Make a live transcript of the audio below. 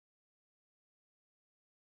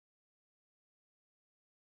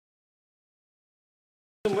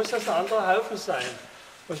Muss das ein anderer Haufen sein.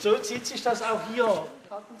 Und so zieht sich das auch hier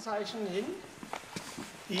Kartenzeichen hin.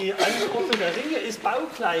 Die Angeordnung der Ringe ist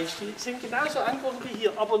baugleich, die sind genauso angeordnet wie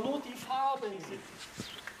hier, aber nur die Farben sind.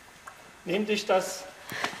 Nämlich dass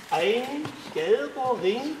ein gelber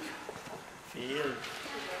Ring fehlt.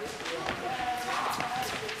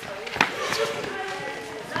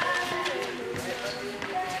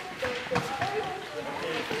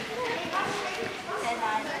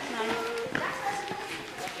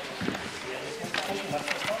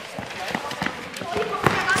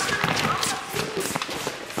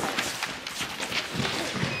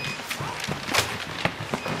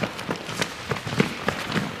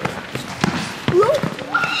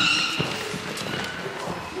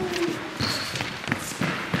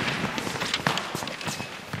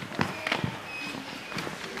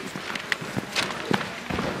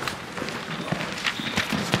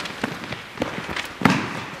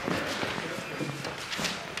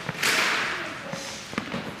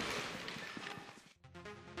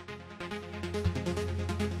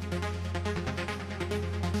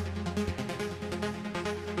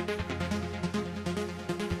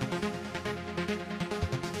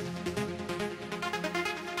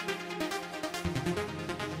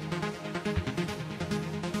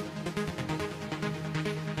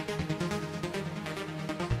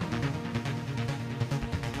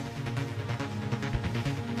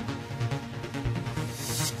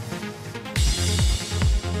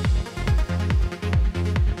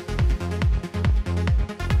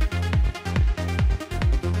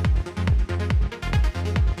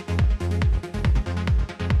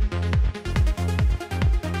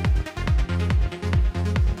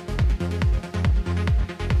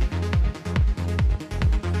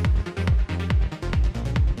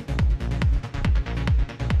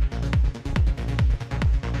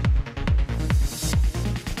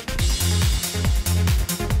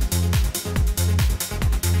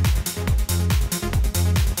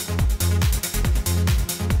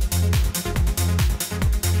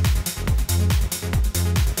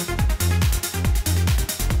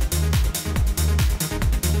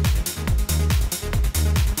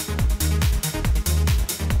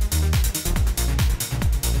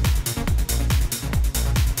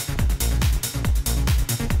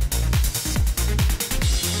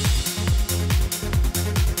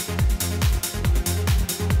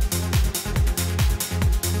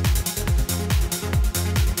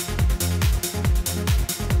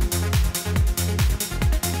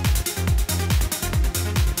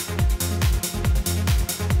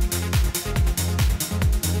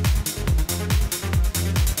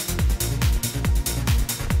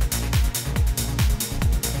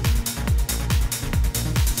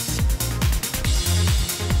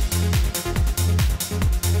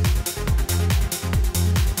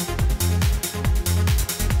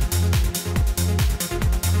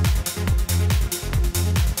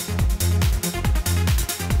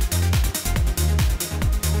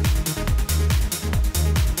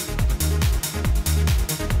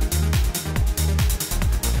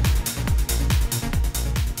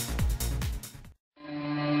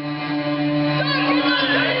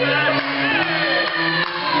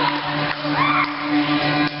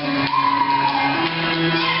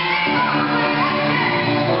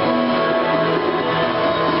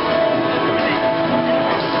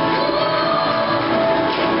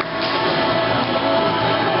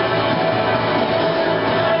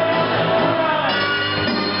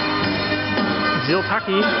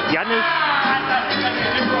 Taki, Jannis.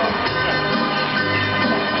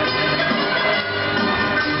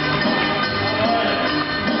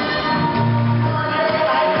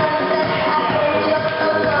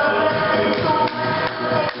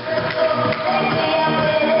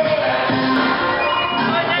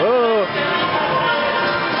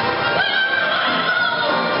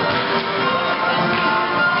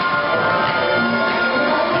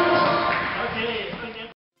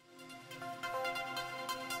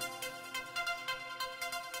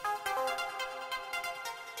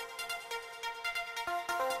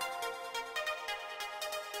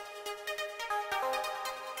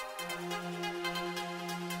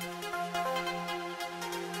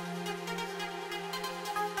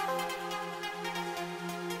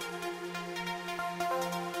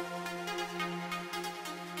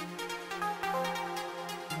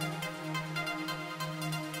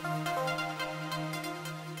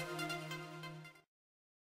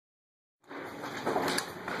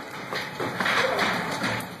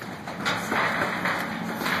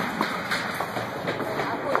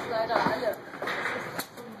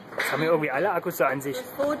 Haben wir irgendwie alle Akkus so an sich. Das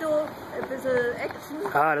Foto, ein bisschen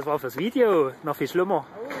Action. Ah, das war fürs Video. Noch viel schlimmer.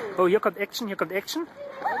 Oh, hier kommt Action, hier kommt Action.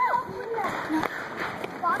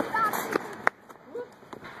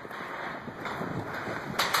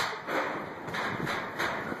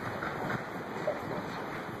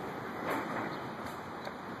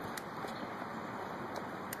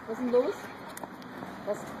 Was ist denn los?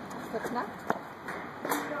 Was ist verknackt?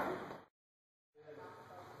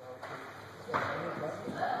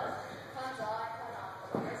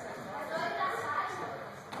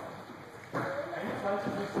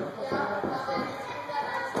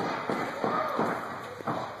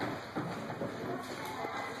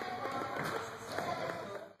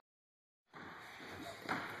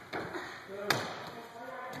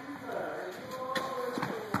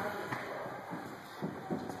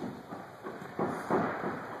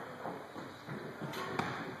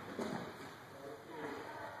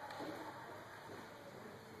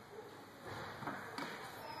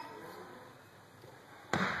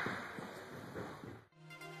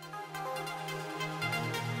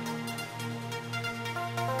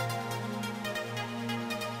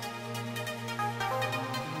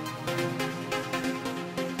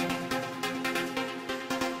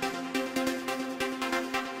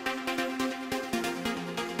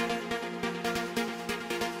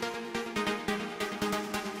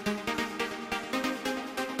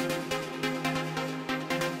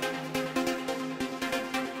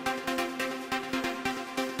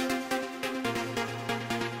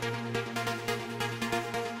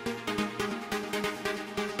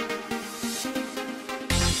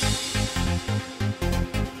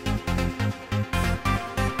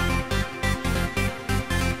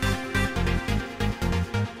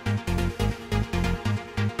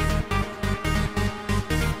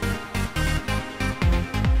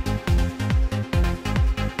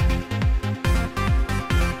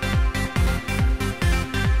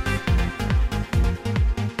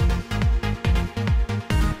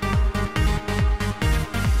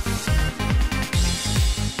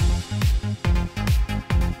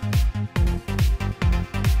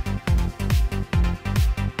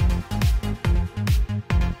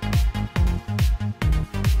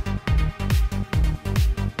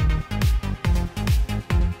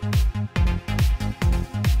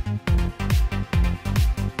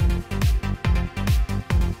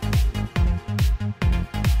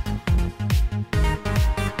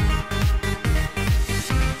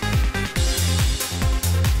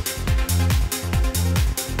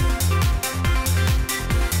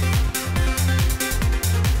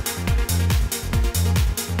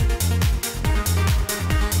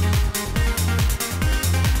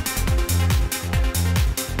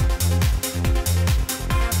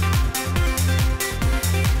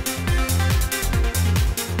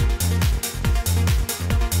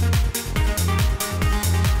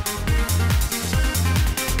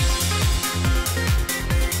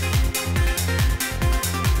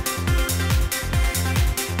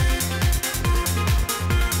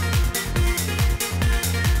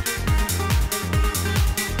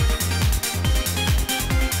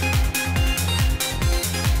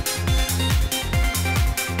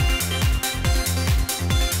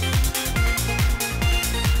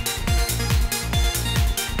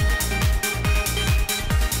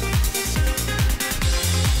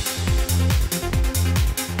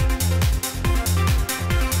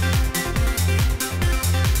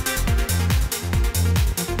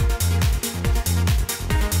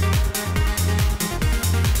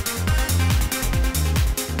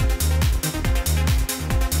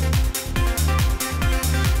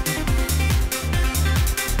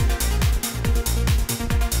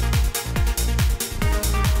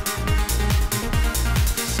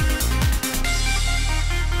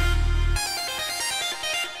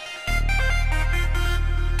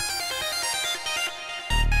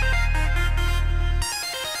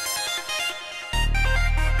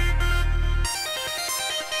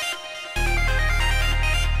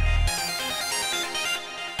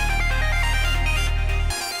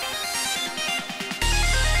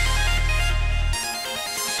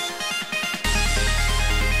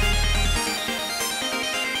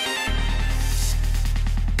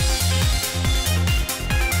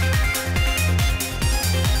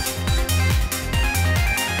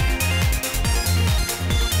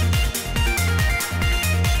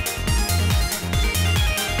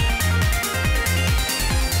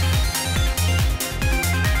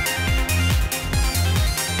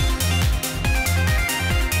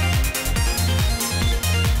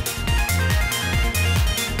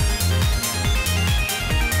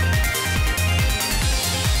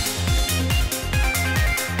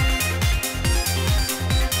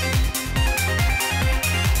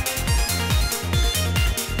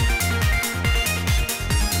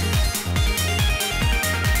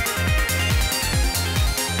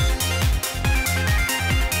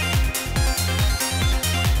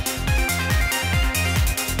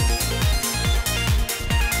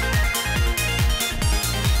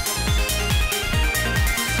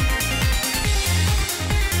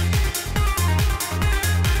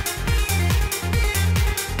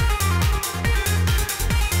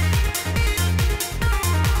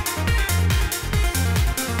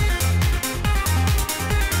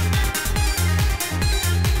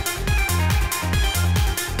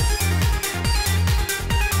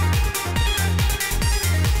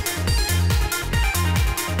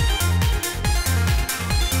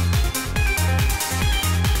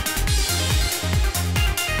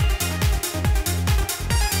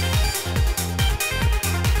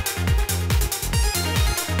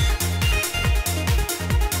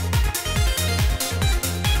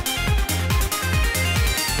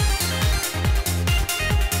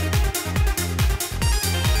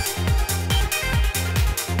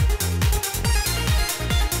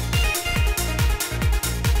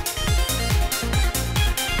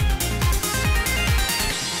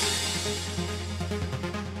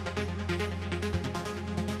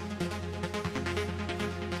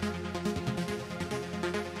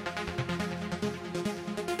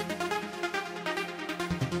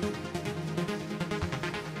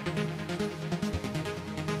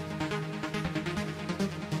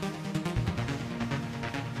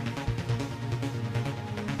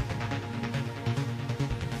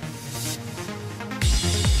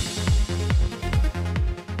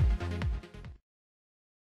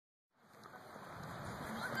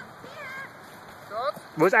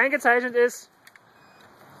 Wo es eingezeichnet ist.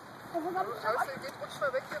 Geht ruhig mal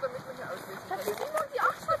weg hier, damit wir hier auslesen Das können. ist immer die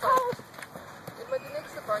 8 verkauft. Immer die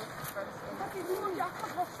nächste Bahn. Die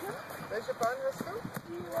 87 noch schlimm. Welche Bahn hast du?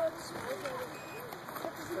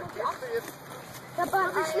 Dann gehst du jetzt Da war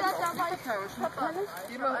ich hier dabei. tauschen.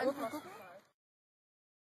 Geh mal oben gucken.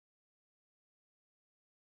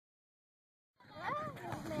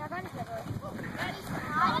 Nee, ja gar nicht mehr durch.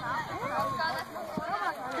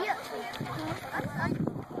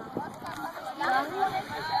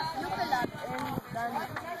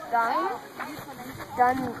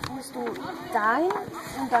 Dann musst du dahin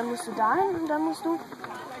und dann musst du dahin und dann musst du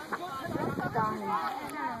dahin.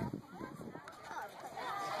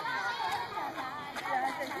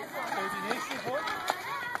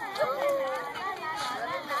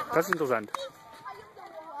 Das ist interessant.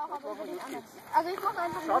 Also ich muss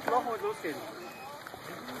einfach Start machen und losgehen.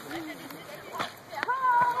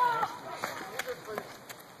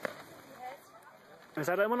 Dann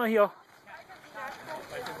seid ihr immer noch hier.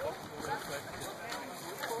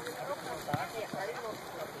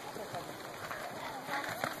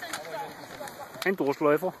 Ein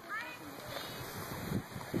Durchläufer.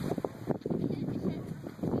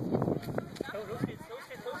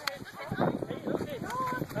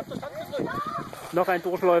 Noch ein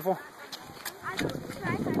Durchläufer.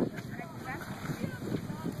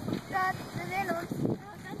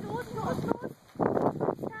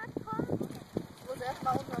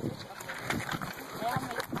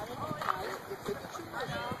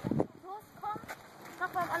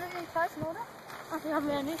 Ach, die haben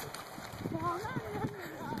wir ja nicht.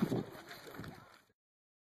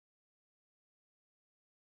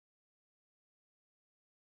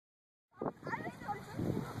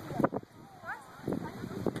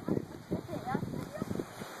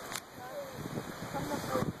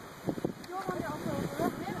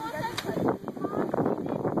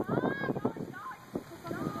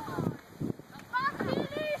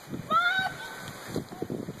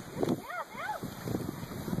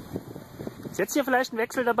 Ist jetzt hier vielleicht ein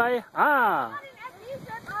Wechsel dabei? Ah!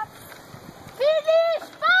 Finish!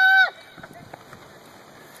 Fahrt!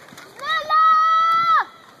 Schneller!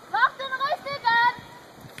 Mach den richtigen!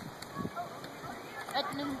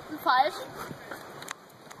 Den falsch.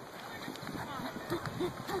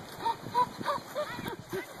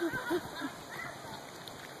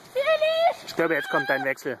 Finish! Ich glaube, jetzt kommt ein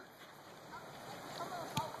Wechsel.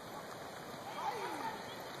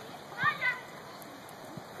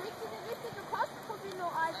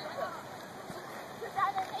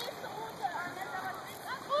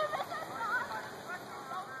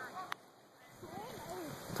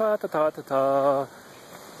 Ta ta ta ta ta.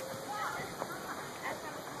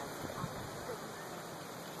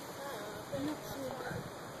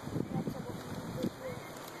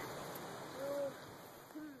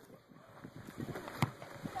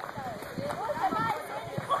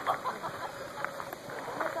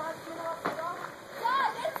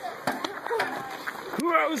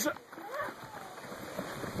 Raus!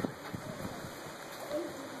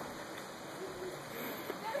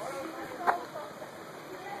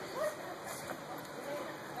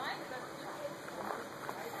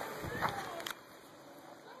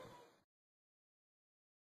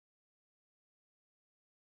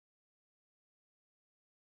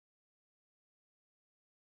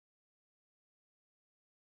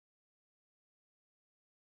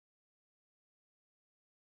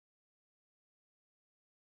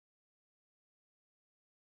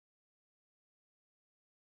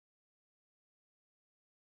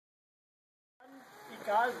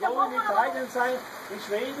 Egal wo, in Italien sein, in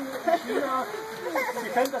Schweden, in China. Sie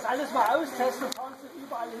können das alles mal austesten, fahren Sie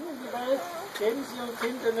überall hin in die Welt, geben Sie Ihrem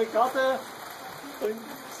Kind eine Karte und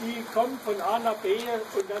Sie kommen von A nach B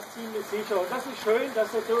und das ziemlich sicher. Und das ist schön, dass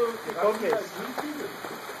er so gekommen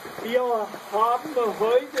ist. Wir haben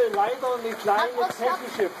heute leider eine kleine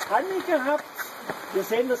technische Panne gehabt. Wir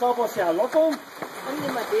sehen das aber sehr locker.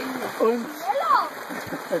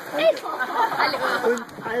 Und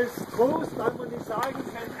als Trost, weil man nicht sagen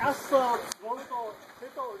kann, erster, zweiter,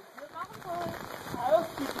 dritter und vierter auf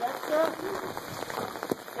die Plätze.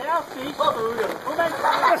 Fertig, Moment.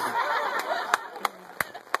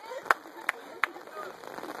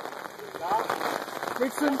 Ja.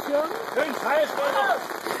 Nichts zum Schirm? 5, halt,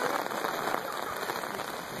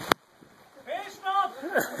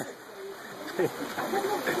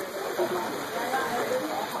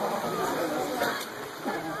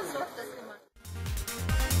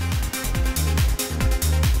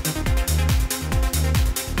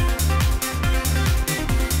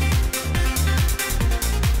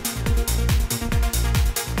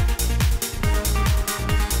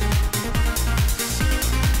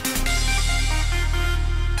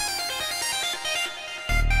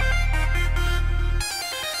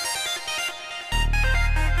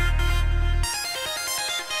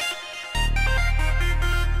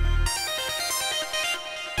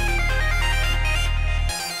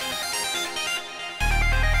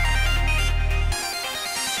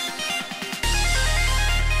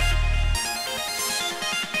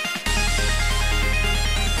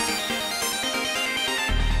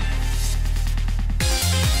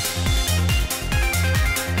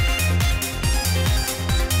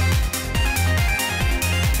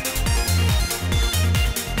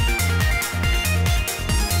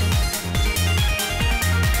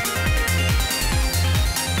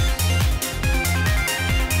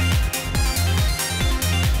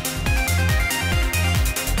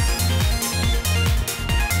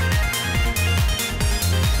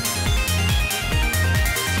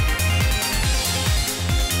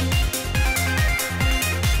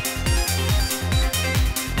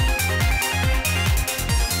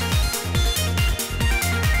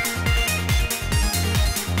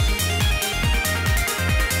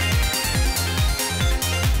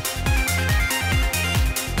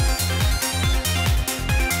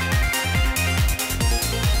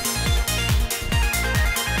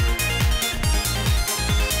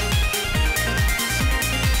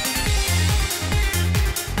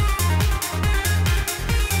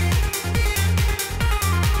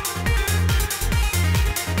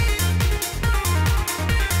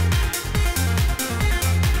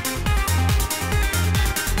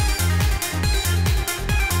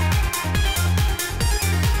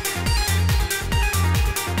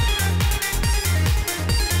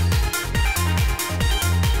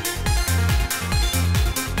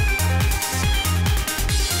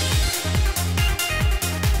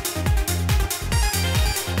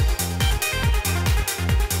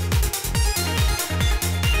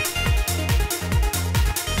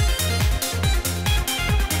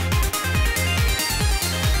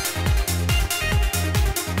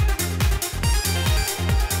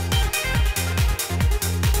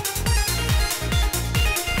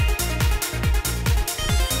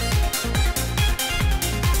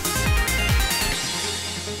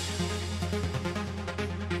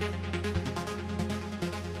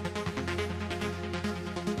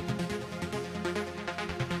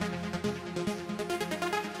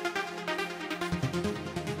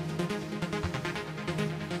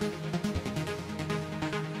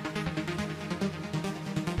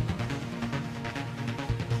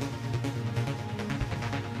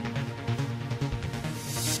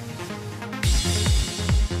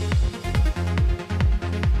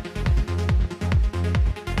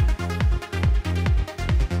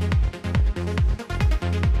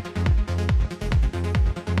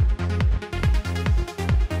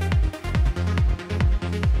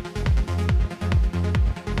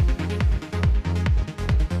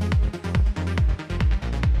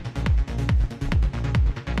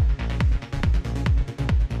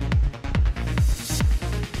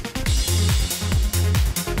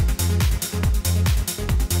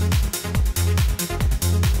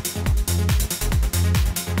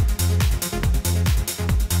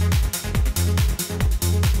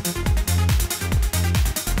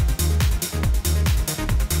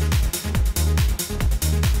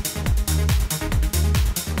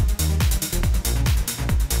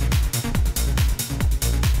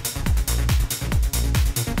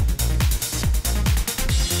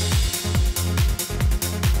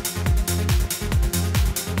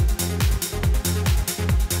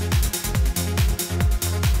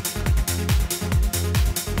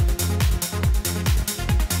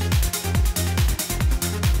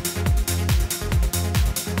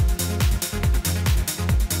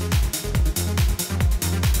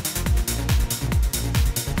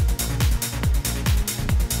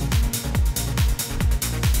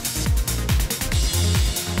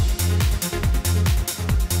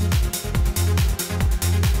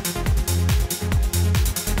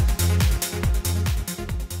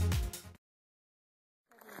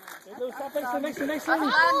 Wechseln.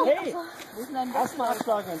 Hey, erstmal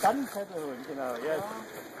abschlagen und dann Kette holen. Genau, jetzt.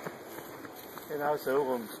 Genau so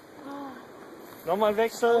rum. Nochmal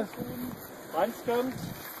Wechsel. Franz kommt.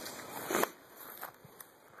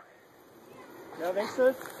 Wer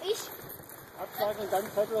wechselt? Ich. Abschlagen und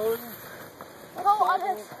dann Kette holen. Oh,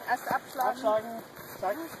 alles. Erst abschlagen. Abschlagen.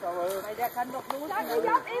 Zack, jawohl. Weil der kann doch los. Ich hab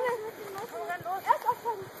eben mit dem Messer dann los. Erst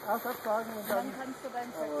auffangen. Erst abschlagen und dann. Kannst du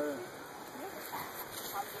dein Fett. Jawohl.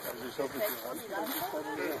 Also ich hoffe, Sie haben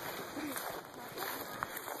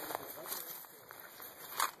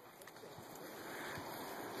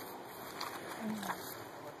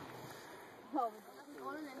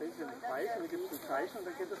Dann gibt es ein Zeichen und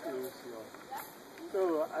dann geht es los hier.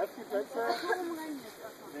 So, auf die Plätze.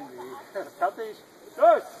 Nee. Fertig.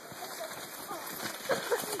 Los!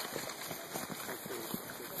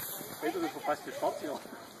 Peter, du verpasst die Start hier.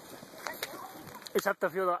 Ich habe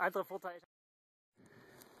dafür noch andere Vorteile.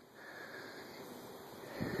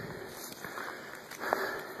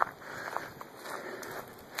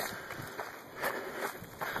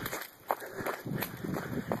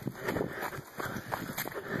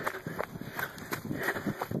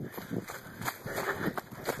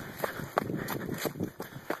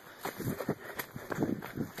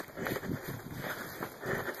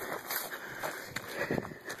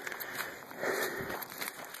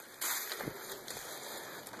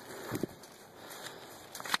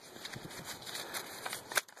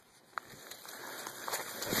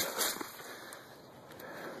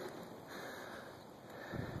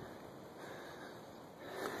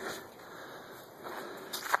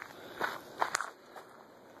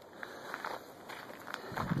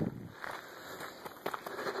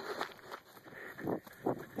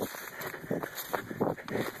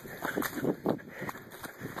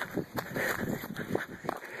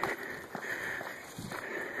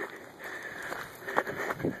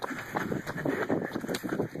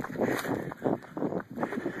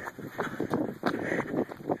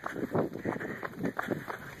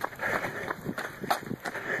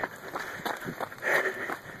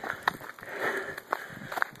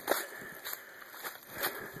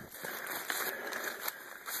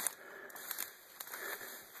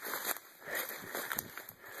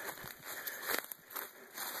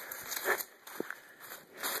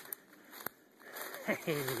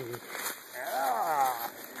 Ja.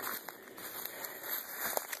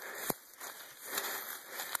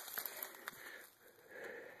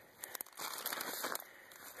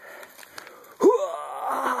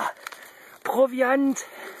 Proviant.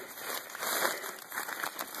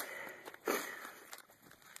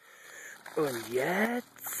 Und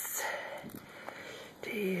jetzt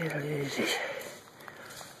die löse ich.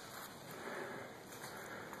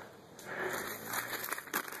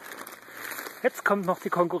 Jetzt kommt noch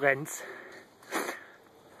die Konkurrenz.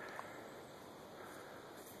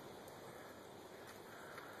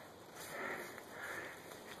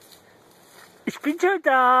 Ich bin schon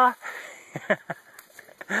da.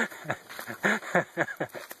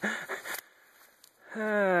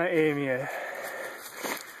 Emil.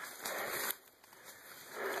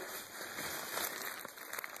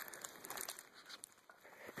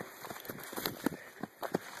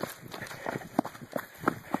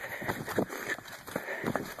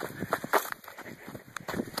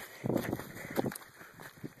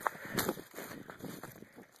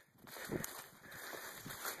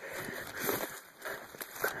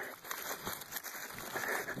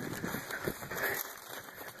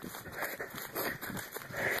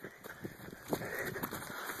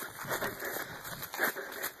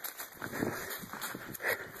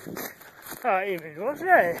 Ah, Emil, nur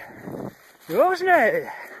schnell. Nur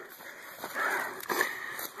schnell.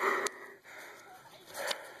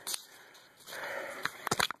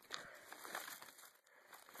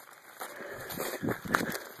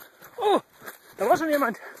 Oh, da war schon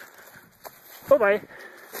jemand. Vorbei.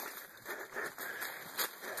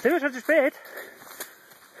 Sind wir schon zu spät?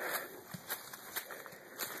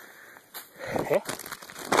 Hä?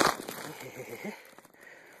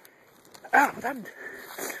 Ah, verdammt.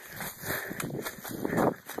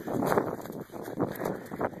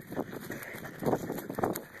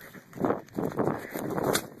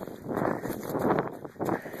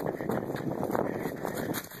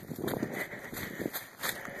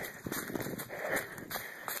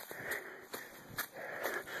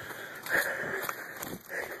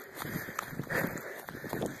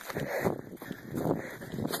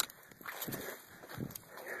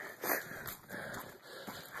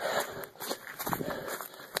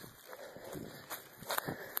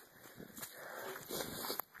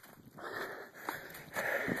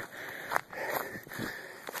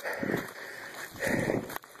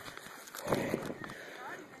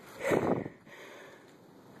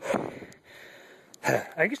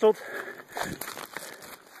 Eingestürzt.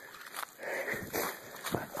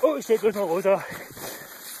 Oh, ich sehe bloß noch rosa.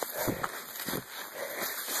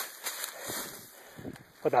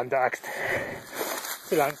 Verdammte Axt.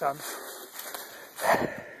 Zu langsam.